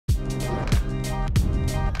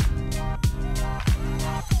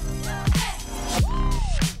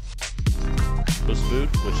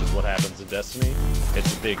which is what happens in Destiny,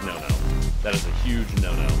 it's a big no-no. That is a huge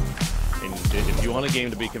no-no. And if you want a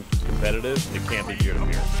game to be competitive, it can't be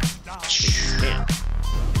peer-to-peer. It can't.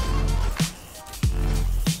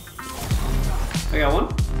 I got one.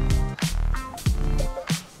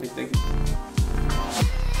 Thank you.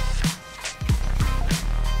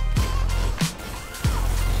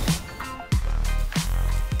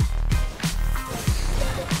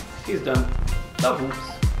 He's done. Doubles.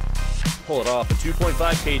 Pull it off. A 2.5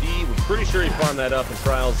 KD. We're pretty sure he farmed that up, and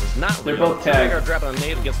Trials is not. They're both tagged. Vanguard dropping a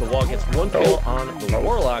nade against the wall. Gets one kill on the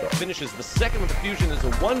Warlock. Finishes the second with the fusion. Is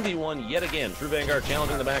a 1v1 yet again. True Vanguard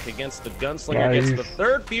challenging the back against the Gunslinger. Gets the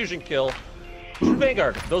third fusion kill. True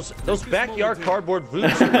Vanguard. Those backyard cardboard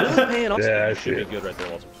boots are really paying off. Yeah, should be good right there,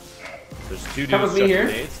 Walter. There's two Come dudes with me here.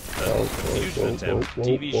 nades. Fusion attempt.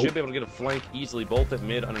 TV should be able to get a flank easily. Both at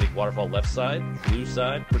mid, underneath waterfall left side, blue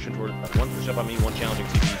side, pushing toward one push up on me, one challenging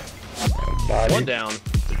TV. One down.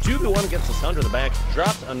 The 2v1 against the Sundra in the back.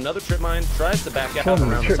 Drops another trip mine. Tries to back out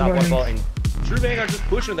around the top waterfall, and True Vanguard just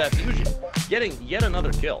pushing that fusion, getting yet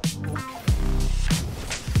another kill.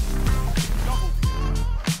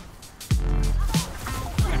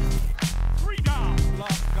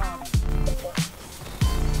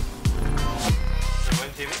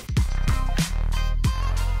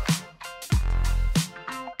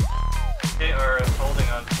 They are holding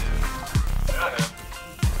on to.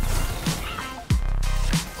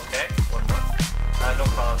 Okay, one more. Don't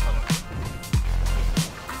call us on it.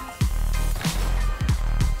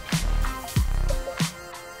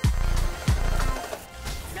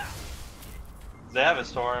 They have a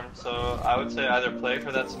storm, so I would say either play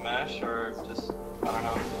for that smash or just, I don't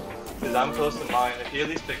know. Because I'm close to mine. If you at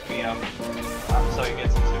least pick me up, I'm so you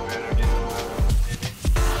get some super energy.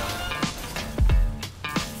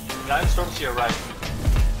 Nine storms to your right.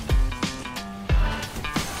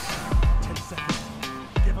 10 seconds.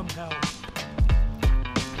 Give him hell.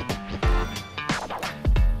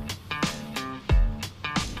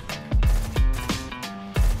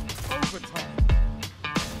 Overtime.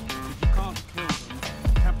 If you can't kill them,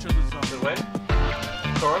 capture the zone. Good way.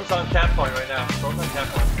 Storm's on cap point right now. Storm's on cap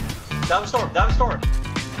point. Down storm, down storm.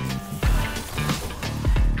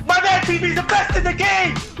 My man TV's the best in the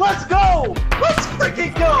game! Let's go! Let's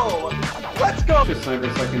freaking go! Let's go! Just sniper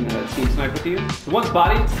so I can team snipe with you. The one's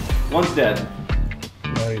body, one's dead.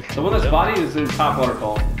 Nice. The one that's body is in top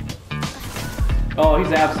waterfall. Oh, he's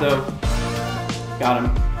abso. Got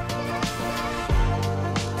him.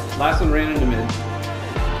 Last one ran into mid.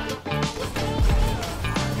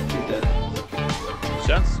 He's dead.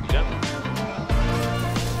 Shots, jump.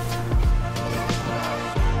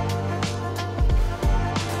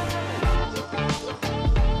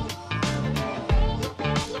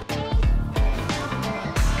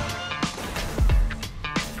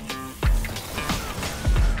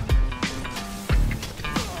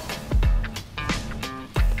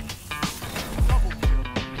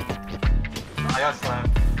 I got slammed.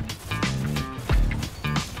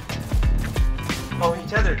 Oh, he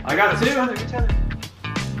tethered. I got two. He tethered.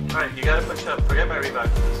 Alright, you gotta push up. Forget my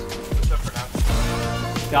revive for this. Push up for now.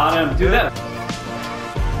 Got him. Do that.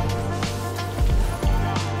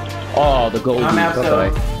 Oh, the gold. I'm abso. Got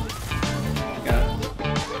it.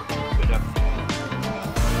 Good job.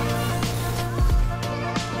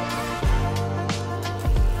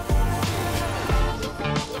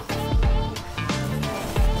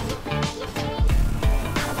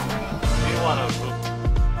 You wanna move.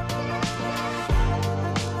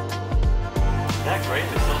 That great is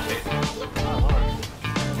still chasing. Oh lord.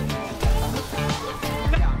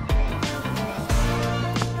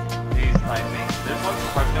 He's sniping. This one's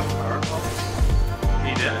parked up powerful.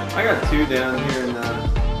 He did. I got two down here in the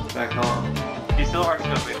back hall. He's still hard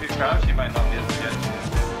scoping. If he crouched, he might not be able to get you.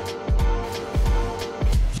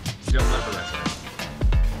 Jump left or right side.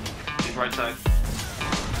 He's right side.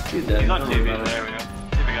 He's dead. He's on Don't worry TV. about it. There we go.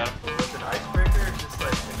 TV got him. With an icebreaker, it's just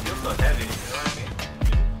like, it feels so heavy. You know what I mean?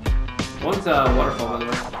 One's waterfall, by the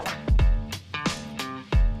way.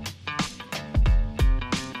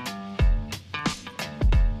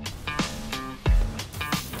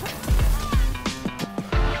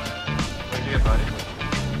 Where'd you get buddy?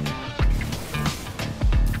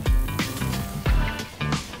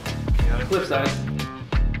 You got it? Cliff side.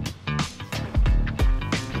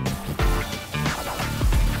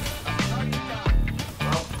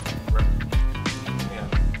 Well, yeah.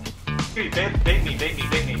 Here, bait me.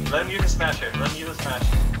 Let him use the smash here. Let him use the smash.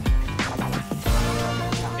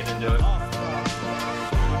 He didn't do it.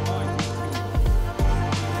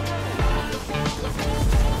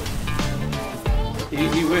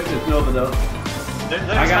 He whiffed his Nova though. There's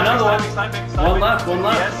I got another one. Sniping. One left, one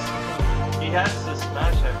left. He has to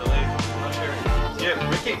smash Yeah,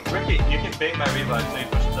 Ricky, you can bait my revive so he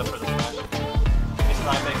pushes up for the smash. He's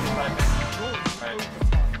sniping. Alright.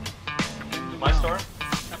 My storm?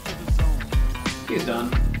 Capture the zone. He's done.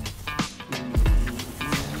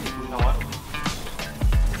 You know what?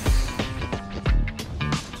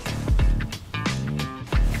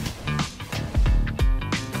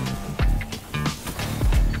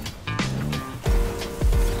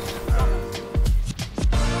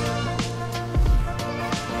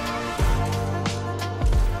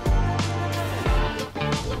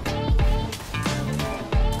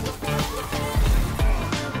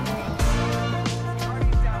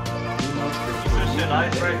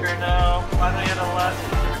 Icebreaker now. Finally at the last.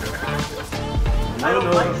 I don't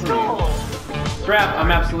like skull. Crap,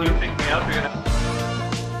 I'm absolute. Pick me up. You're gonna.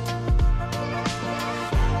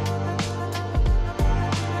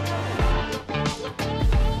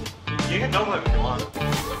 You can Nova if you want. The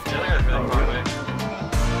other guy's really far away.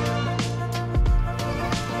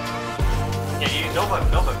 Yeah, you Nova,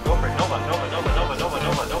 go for it. Nova.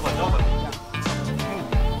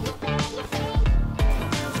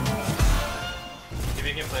 If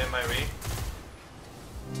you can play my re.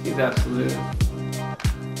 He's absolute.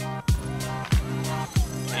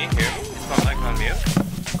 Can you hear me? It's not like on mute.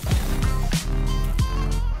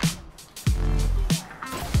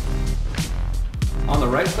 On the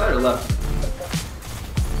right side or left?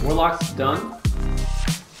 Warlock's done.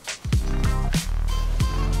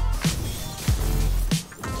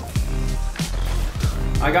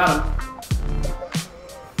 I got him.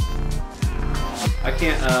 I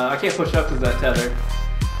can't push up because of that tether.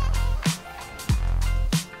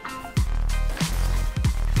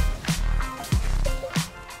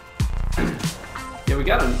 Yeah, we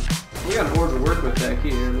got an order to work with back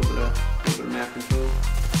here. A little bit of map control.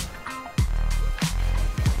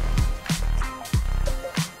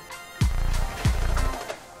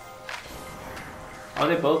 Are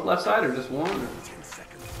they both left side or just one? Or?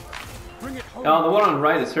 Bring it home. Oh, the one on the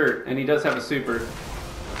right is hurt, and he does have a super.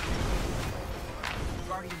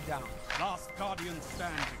 Guardian down. Last Guardian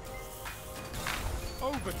standing.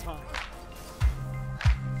 Overtime.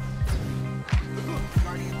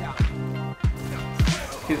 Guardian down.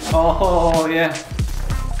 Oh yeah.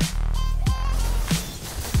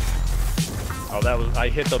 Oh, that was I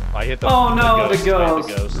hit the Oh no, the ghost.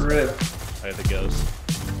 ghost. Rip. I hit the ghost.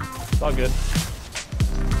 It's all good.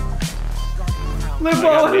 Lupo,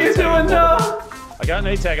 what are you doing now? I got an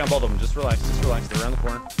A tag on both of them. Just relax. They're around the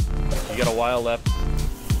corner. You got a while left.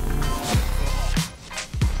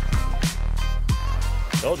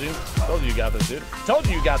 Told you you got this, dude.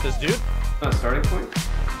 Starting point.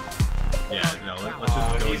 Yeah, no, let's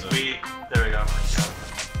just go He's weak. There we go. I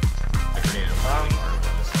grenade him.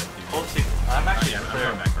 Hold C. I'm actually I'm clear.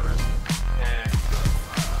 going back for rest. Yeah.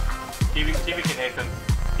 TV can ape him.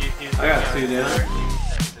 He's I got two down.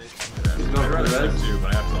 He's going for I'd the rather res. sleep too, but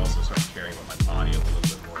I have to also start